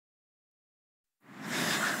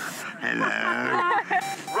Hello.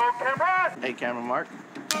 Roll camera. Hey, camera Mark.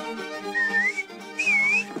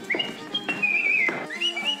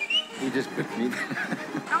 You just put me.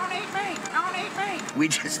 Don't eat me. Don't eat me. We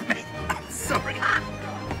just made. I'm sorry.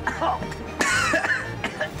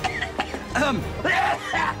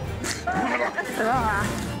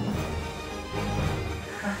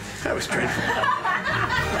 That was dreadful.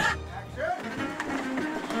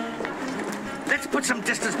 Let's put some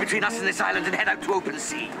distance between us and this island and head out to open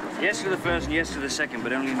sea. Yes to the first and yes to the second,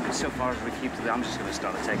 but only so far as we keep to the... I'm just going to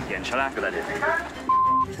start the take again. Shall I? Good idea.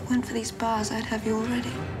 If it weren't for these bars, I'd have you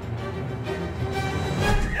already.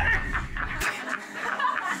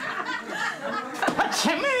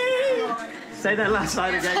 Say that last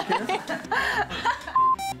line again, kid.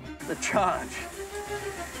 The charge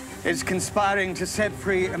is conspiring to set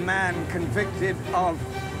free a man convicted of...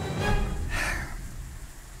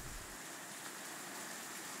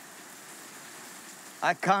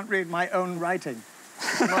 I can't read my own writing.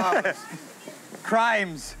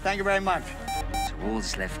 Crimes. Thank you very much. So all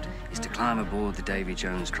that's left is to climb aboard the Davy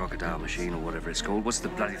Jones crocodile machine, or whatever it's called. What's the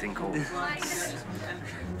bloody thing called?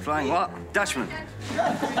 Flying what? Dutchman.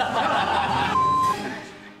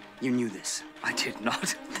 You knew this. I did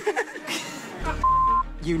not.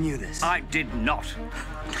 You knew this. I did not.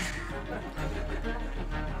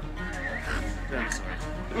 I'm sorry.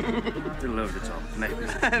 A little over the top, maybe.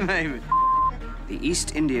 Maybe. The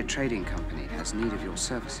East India Trading Company has need of your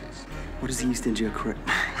services. What is the East India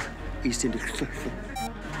East India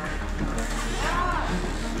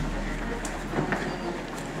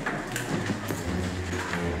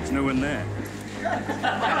There's no one there.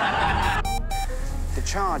 The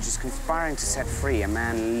charge is conspiring to set free a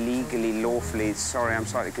man legally, lawfully... Sorry, I'm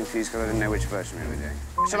slightly confused because I didn't know which version we were doing.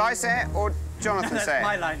 Shall I say it or Jonathan say it? That's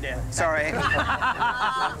my line, dear. Sorry.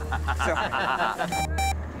 Sorry.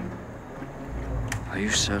 Are you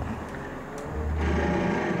certain?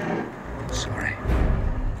 Sorry.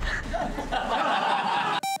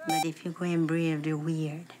 But if you go and brave the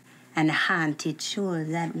weird and hunt it sure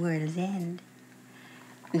that world's end,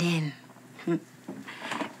 then...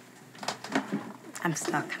 I'm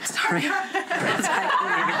stuck. I'm sorry.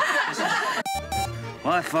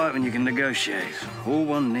 Why fight when you can negotiate? All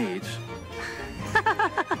one needs.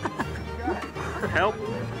 Help?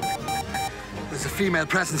 There's a female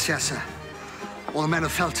presence, yes, sir. All the men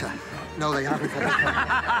have felt her. No, they haven't.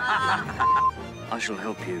 I shall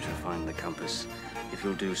help you to find the compass if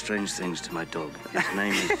you'll do strange things to my dog. His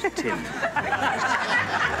name is Tim.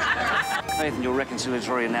 Faith in your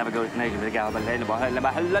reconciliatory and navigating.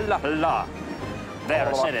 There,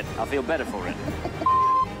 I said it. I feel better for it.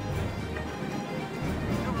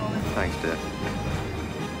 Thanks, Dad.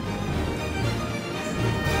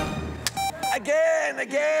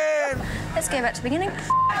 Again! Let's go back to the beginning.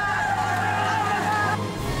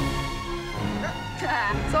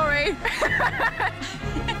 Sorry.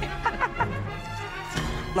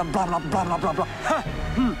 Blah, blah, blah, blah, blah, blah, blah.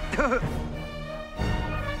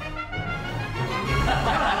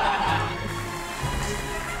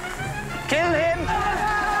 Kill him!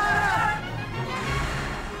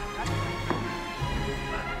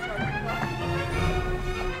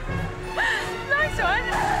 Nice one.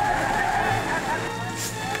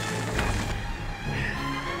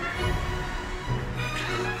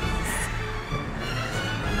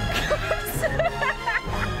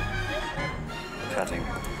 Cutting.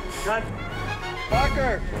 Cut.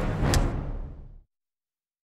 Parker!